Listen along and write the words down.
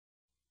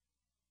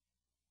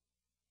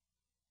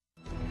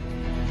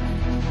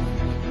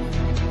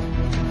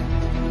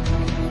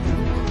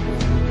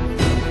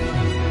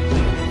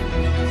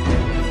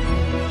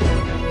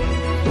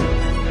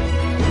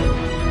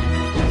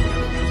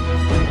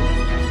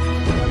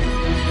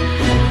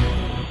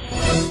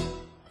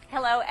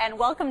and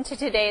welcome to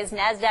today's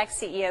NASDAQ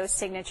CEO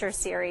Signature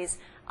Series.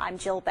 I'm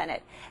Jill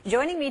Bennett.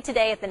 Joining me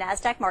today at the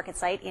NASDAQ market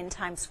site in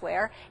Times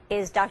Square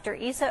is Dr.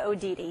 Issa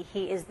Odidi.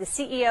 He is the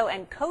CEO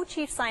and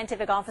Co-Chief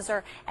Scientific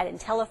Officer at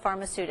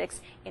Intellipharmaceutics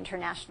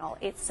International.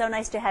 It's so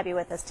nice to have you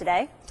with us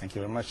today. Thank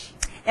you very much.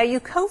 Now, you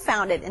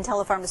co-founded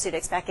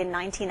Intellipharmaceutics back in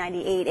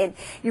 1998, and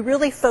you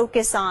really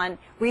focus on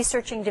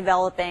researching,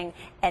 developing,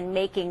 and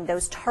making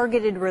those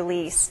targeted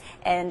release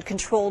and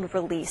controlled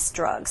release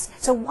drugs.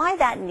 So why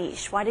that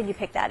niche? Why did you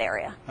pick that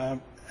area?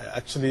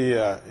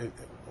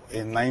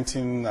 In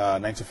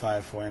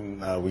 1995,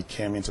 when we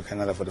came into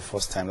Canada for the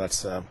first time,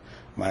 that's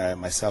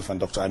myself and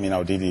Dr.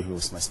 Odidi,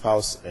 who's my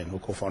spouse and who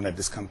co-founded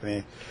this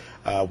company.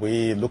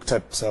 We looked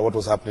at what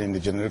was happening in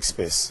the generic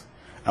space,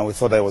 and we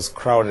thought that it was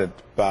crowded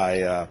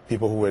by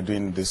people who were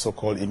doing the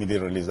so-called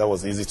immediate release. That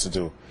was easy to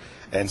do.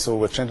 And so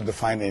we're trying to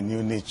define a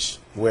new niche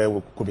where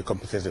we could be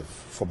competitive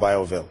for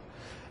Biovail.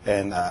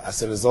 And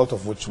as a result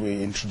of which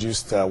we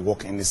introduced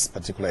work in this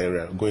particular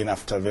area, going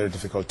after very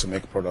difficult to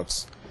make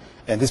products.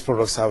 And these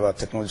products have a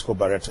technological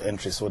barrier to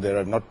entry, so there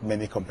are not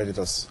many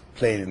competitors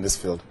playing in this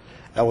field.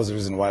 That was the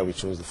reason why we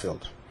chose the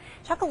field.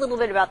 Talk a little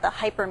bit about the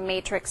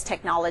hypermatrix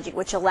technology,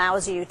 which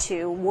allows you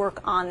to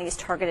work on these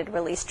targeted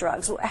release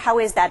drugs. How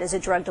is that as a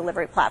drug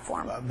delivery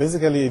platform?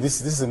 Basically,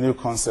 this is a new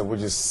concept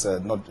which is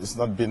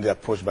not been the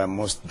approach by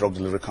most drug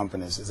delivery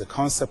companies. It's a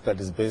concept that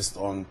is based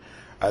on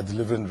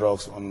delivering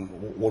drugs on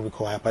what we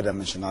call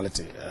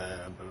hyperdimensionality.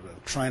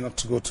 Try not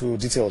to go too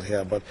detailed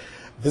here, but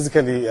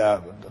basically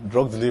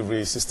drug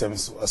delivery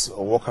systems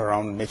work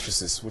around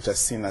matrices, which are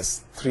seen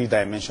as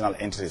three-dimensional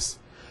entities.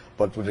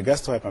 But with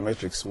regards to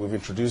hypermatrix, we've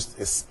introduced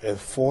a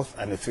fourth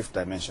and a fifth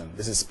dimension.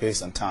 This is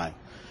space and time.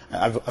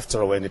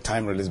 After all, we're in the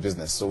time release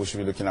business, so we should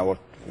be looking at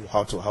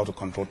how to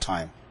control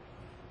time.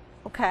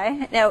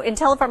 Okay. Now,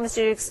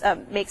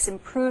 Intellipharmaceutics makes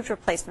improved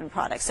replacement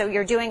products. So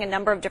you're doing a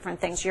number of different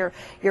things. You're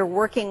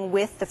working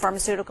with the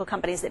pharmaceutical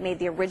companies that made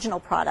the original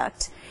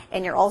product,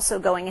 and you're also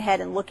going ahead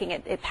and looking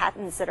at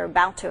patents that are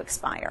about to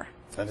expire.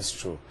 That is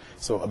true.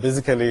 So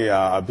basically,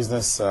 our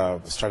business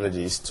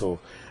strategy is to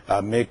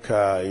make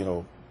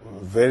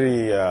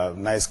very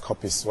nice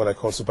copies, what I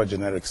call super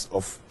generics,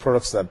 of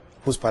products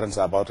whose patents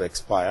are about to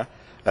expire.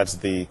 That's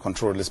the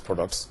control release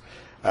products.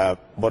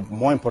 But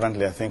more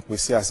importantly, I think we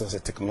see ourselves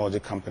as a technology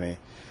company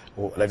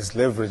that is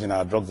leveraging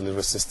our drug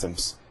delivery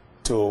systems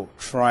to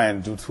try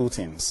and do two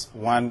things.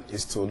 One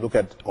is to look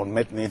at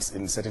unmet needs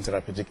in certain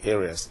therapeutic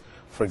areas.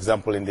 For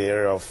example, in the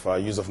area of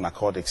use of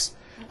narcotics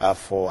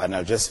for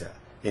analgesia.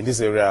 In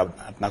this area,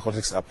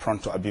 narcotics are prone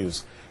to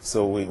abuse.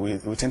 So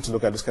we tend to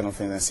look at this kind of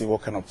thing and see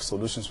what kind of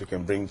solutions we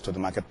can bring to the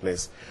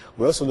marketplace.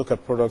 We also look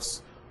at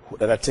products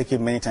that are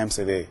taken many times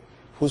a day,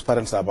 whose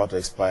patents are about to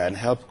expire, and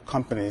help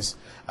companies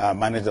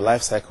manage the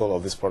life cycle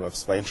of these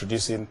products by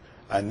introducing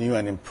a new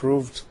and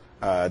improved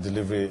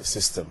delivery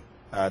system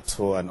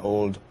to an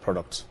old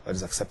product that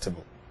is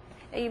acceptable.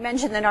 You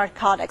mentioned the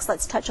narcotics.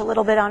 Let's touch a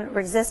little bit on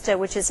Resista,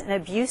 which is an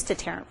abuse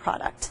deterrent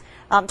product.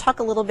 Talk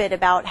a little bit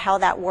about how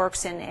that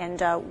works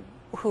and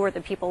who are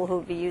the people who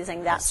will be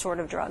using that sort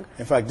of drug.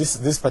 In fact,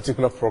 this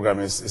particular program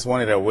is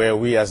one area where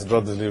we as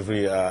drug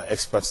delivery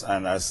experts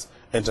and as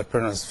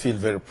entrepreneurs feel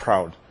very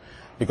proud.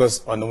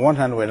 Because on the one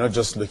hand, we're not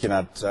just looking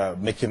at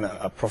making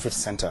a profit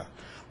center,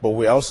 but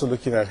we're also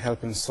looking at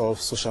helping solve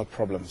social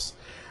problems.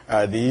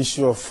 The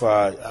issue of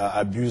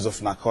abuse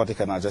of narcotic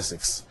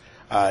analgesics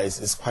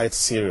is quite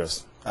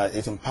serious.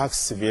 It impacts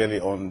severely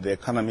on the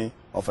economy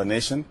of a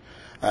nation.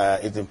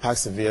 It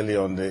impacts severely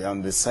on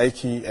the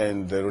psyche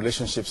and the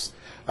relationships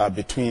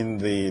between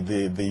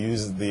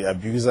the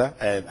abuser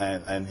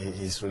and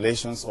his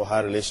relations or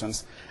her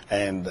relations,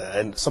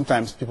 and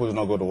sometimes people do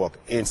not go to work.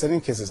 In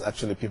certain cases,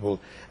 actually, people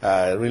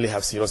really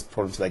have serious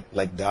problems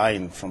like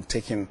dying from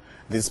taking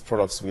these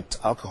products with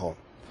alcohol.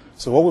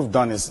 So what we've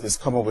done is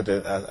come up with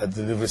a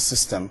delivery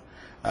system,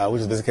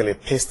 which is basically a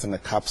paste in a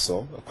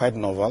capsule, quite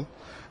novel,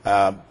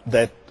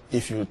 that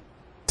if you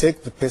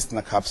take the paste in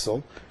a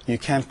capsule, you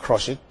can't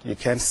crush it, you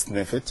can't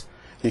sniff it,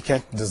 you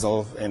can't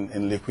dissolve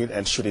in liquid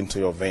and shoot into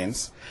your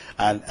veins.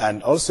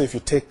 And also, if you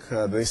take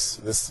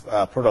this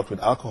product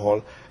with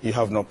alcohol, you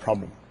have no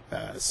problem.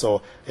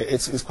 So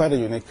it's quite a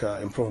unique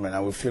improvement,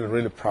 and we feel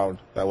really proud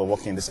that we're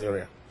working in this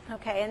area.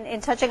 Okay,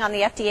 and touching on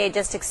the FDA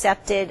just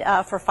accepted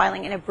for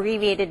filing an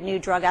abbreviated new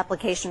drug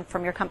application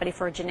from your company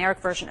for a generic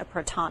version of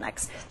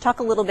Protonix. Talk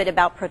a little bit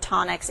about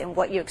Protonix and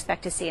what you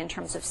expect to see in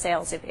terms of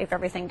sales if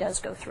everything does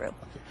go through.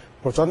 Okay.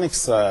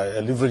 Protonix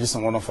leverages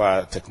on one of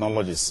our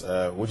technologies,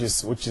 which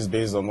is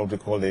based on what we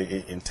call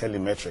the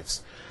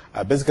Intellipharmaceutics.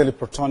 Basically,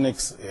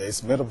 Protonix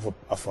is made up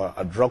of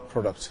a drug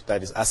product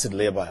that is acid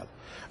labile,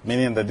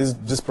 meaning that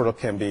this product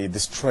can be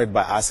destroyed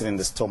by acid in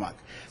the stomach.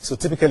 So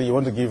typically, you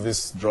want to give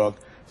this drug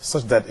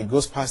such that it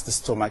goes past the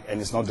stomach and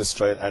is not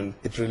destroyed, and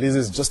it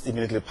releases just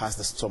immediately past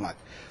the stomach.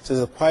 So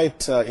it's a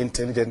quite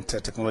intelligent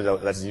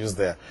technology that's used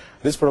there.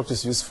 This product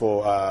is used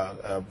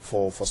for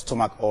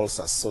stomach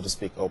ulcers, so to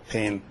speak, or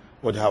pain,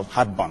 where you have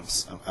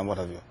heartburns and what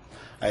have you.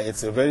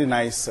 It's a very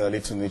nice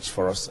little niche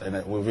for us,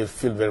 and we will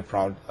feel very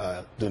proud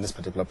doing this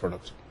particular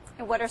product.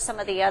 And what are some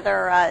of the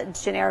other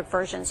generic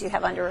versions you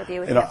have under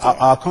review with the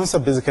FDA? Our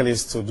concept basically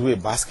is to do a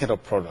basket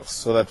of products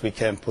so that we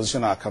can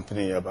position our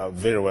company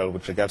very well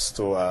with regards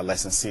to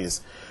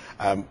licensees.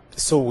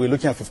 So we're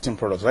looking at 15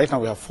 products. Right now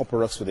we have 4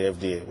 products with the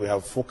FDA. We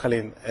have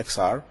Focalin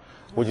XR,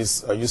 which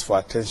is used for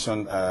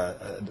attention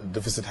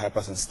deficit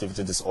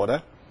hypersensitivity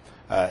disorder.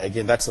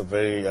 Again, that's a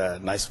very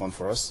nice one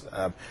for us.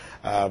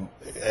 And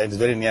it's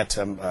very near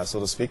term, so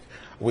to speak.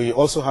 We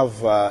also have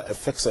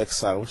Effexor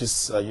XR, which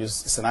is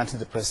used as an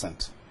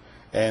antidepressant.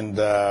 And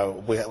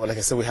like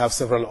I said, we have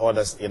several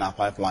orders in our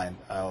pipeline,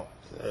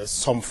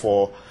 some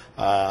for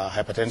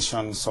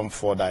hypertension, some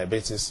for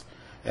diabetes,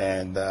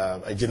 and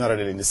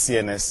generally in the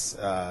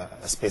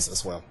CNS space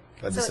as well,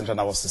 the central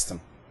nervous system.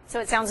 So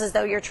it sounds as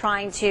though you're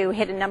trying to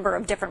hit a number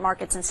of different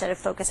markets instead of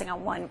focusing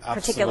on one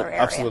particular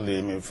area. Absolutely.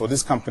 I mean, for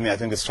this company, I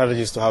think the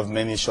strategy is to have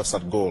many shots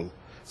at goal.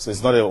 So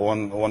it's not a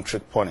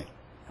one-trick pony.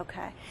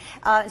 Okay.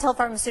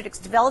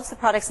 Intellipharmaceutics develops the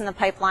products in the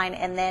pipeline,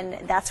 and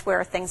then that's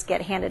where things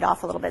get handed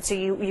off a little bit. So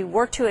you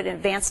work to an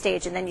advanced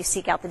stage, and then you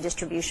seek out the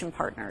distribution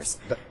partners.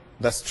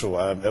 That's true.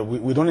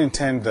 We don't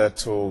intend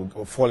to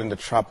fall in the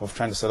trap of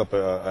trying to set up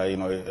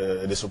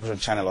a distribution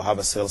channel or have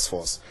a sales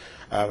force.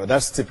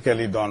 That's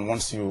typically done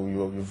once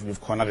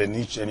you've cornered a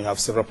niche and you have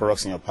several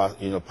products in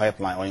your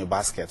pipeline or in your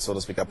basket, so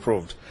to speak,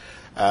 approved.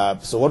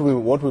 So what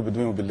we'll be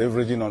doing will be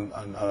leveraging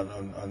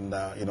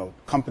on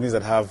companies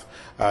that have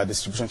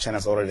distribution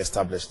channels already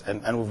established,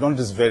 and we've done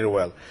this very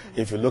well.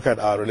 If you look at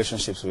our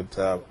relationships with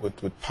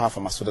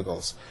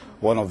Pharmaceuticals,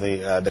 one of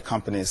the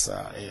companies,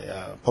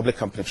 public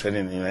company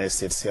trading in the United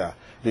States here,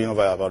 doing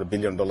over about $1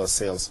 billion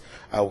sales.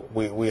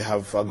 We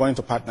have gone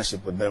into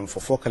partnership with them for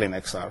Focalin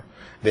XR.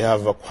 They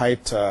have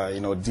quite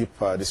deep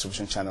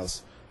distribution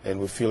channels, and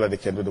we feel that they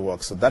can do the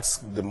work. So that's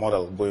the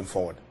model going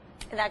forward.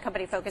 And that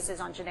company focuses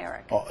on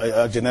generic?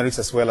 Generics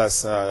as well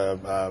as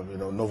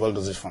novel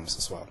dosage forms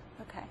as well.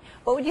 Okay.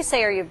 What would you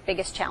say are your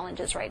biggest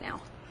challenges right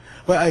now?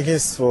 Well, I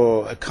guess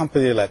for a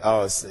company like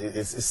ours,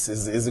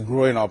 it's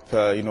growing up,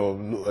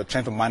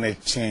 trying to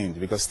manage change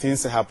because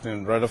things are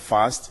happening rather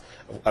fast.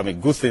 I mean,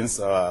 good things,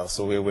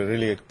 so we're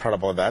really proud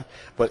about that.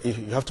 But if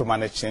you have to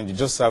manage change, you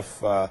just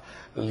have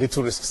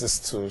little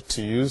resources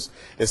to use.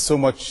 There's so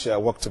much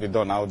work to be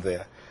done out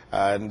there.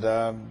 And,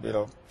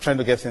 trying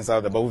to get things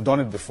out there. But we've done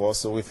it before,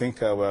 so we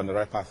think we're on the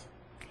right path.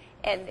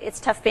 And it's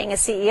tough being a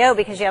CEO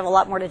because you have a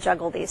lot more to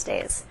juggle these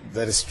days.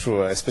 That is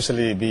true,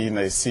 especially being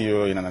a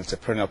CEO in an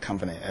entrepreneurial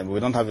company. And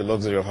we don't have the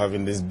luxury of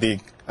having this big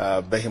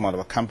behemoth of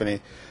a company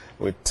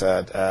with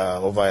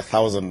over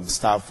 1,000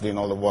 staff doing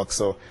all the work.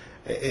 So,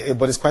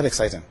 but it's quite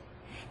exciting.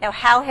 Now,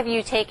 how have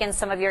you taken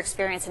some of your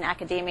experience in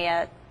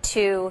academia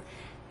to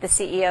the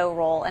CEO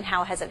role, and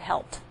how has it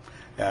helped?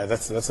 Yeah,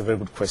 that's a very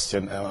good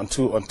question on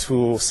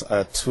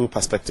two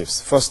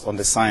perspectives. First, on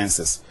the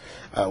sciences.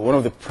 One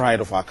of the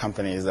pride of our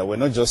company is that we're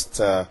not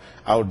just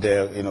out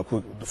there,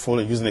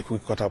 using a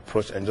cookie cutter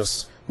approach and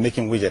just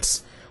making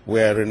widgets.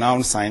 We're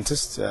renowned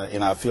scientists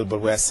in our field, but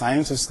we're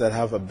scientists that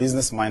have a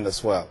business mind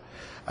as well.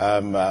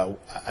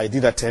 I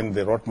did attend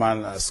the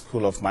Rotman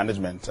School of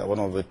Management, one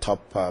of the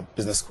top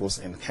business schools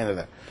in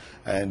Canada.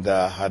 And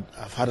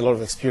I've had a lot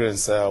of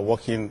experience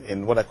working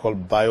in what I call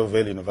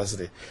Biovail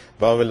University.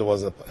 Biovail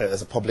was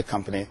a public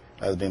company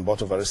that has been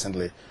bought over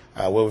recently,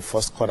 where we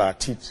first cut our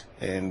teeth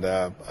and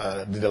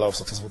did a lot of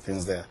successful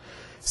things there.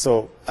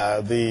 So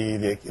as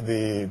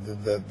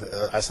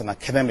an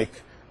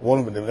academic,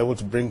 one would be able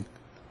to bring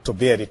to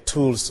bear the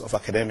tools of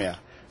academia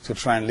to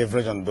try and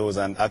leverage on those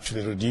and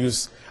actually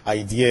reduce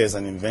ideas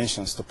and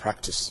inventions to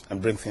practice and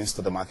bring things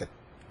to the market.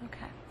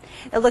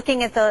 Now,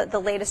 looking at the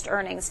latest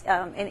earnings,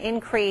 an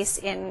increase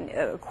in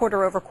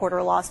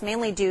quarter-over-quarter loss,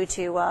 mainly due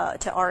to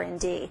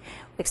R&D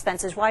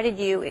expenses. Why did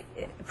you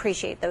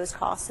appreciate those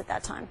costs at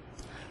that time?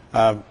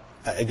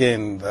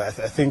 Again, I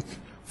think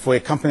for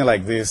a company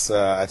like this,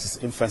 at its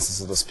infancy,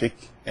 so to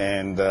speak,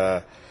 and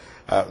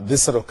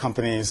this sort of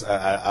companies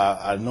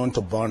are known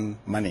to burn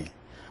money.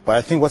 But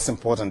I think what's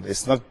important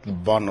is not the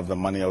burn of the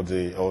money or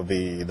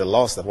the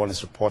loss that one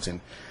is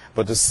reporting,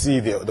 but to see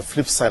the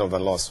flip side of the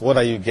loss. What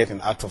are you getting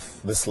out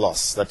of this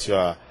loss that you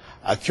are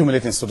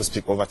accumulating, so to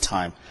speak, over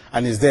time?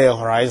 And is there a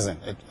horizon,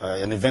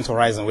 an event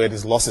horizon where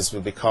these losses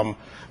will become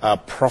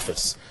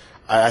profits?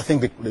 I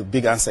think the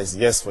big answer is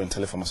yes for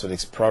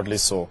Intellipharmaceutics, proudly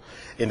so,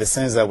 in the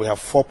sense that we have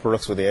 4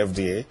 products with the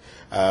FDA.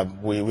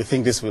 We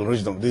think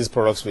these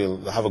products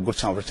will have a good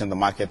chance of reaching the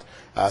market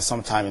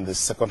sometime in the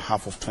second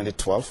half of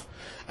 2012.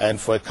 And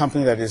for a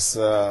company that is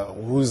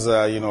whose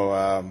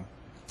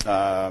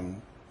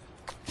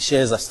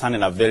shares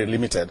outstanding are very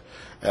limited,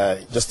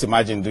 just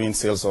imagine doing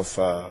sales of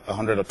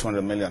 100 or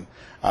 200 million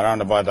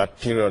around about that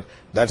period.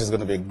 That is going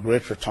to be a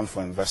great return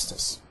for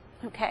investors.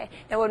 Okay.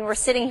 Now, when we're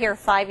sitting here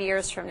 5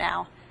 years from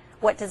now,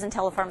 what does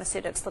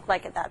Intellipharmaceutics look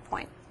like at that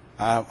point?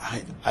 I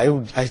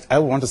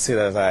want to say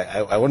that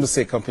I want to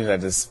say a company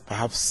that is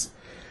perhaps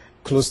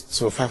close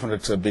to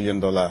 $500 to $1 billion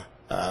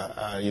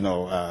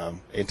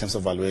in terms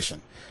of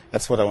valuation.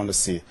 That's what I want to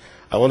see.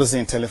 I want to see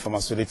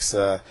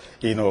Intellipharmaceutics,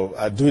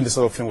 doing the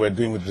sort of thing we're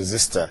doing with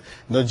Resistor,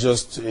 not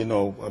just,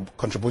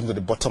 contributing to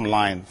the bottom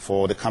line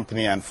for the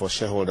company and for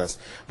shareholders,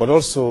 but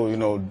also,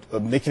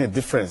 making a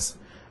difference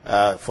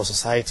for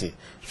society,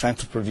 trying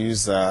to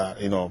produce,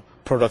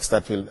 products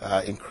that will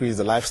increase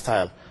the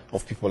lifestyle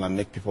of people and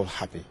make people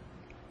happy.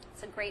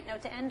 It's a great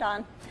note to end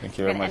on. Thank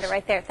you very much. We're going to end it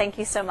right there. Thank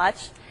you so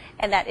much.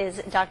 And that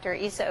is Dr.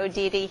 Isa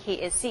Odidi. He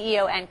is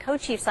CEO and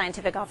Co-Chief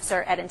Scientific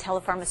Officer at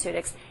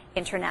Intellipharmaceutics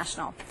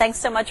International. Thanks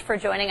so much for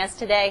joining us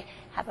today.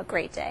 Have a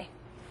great day.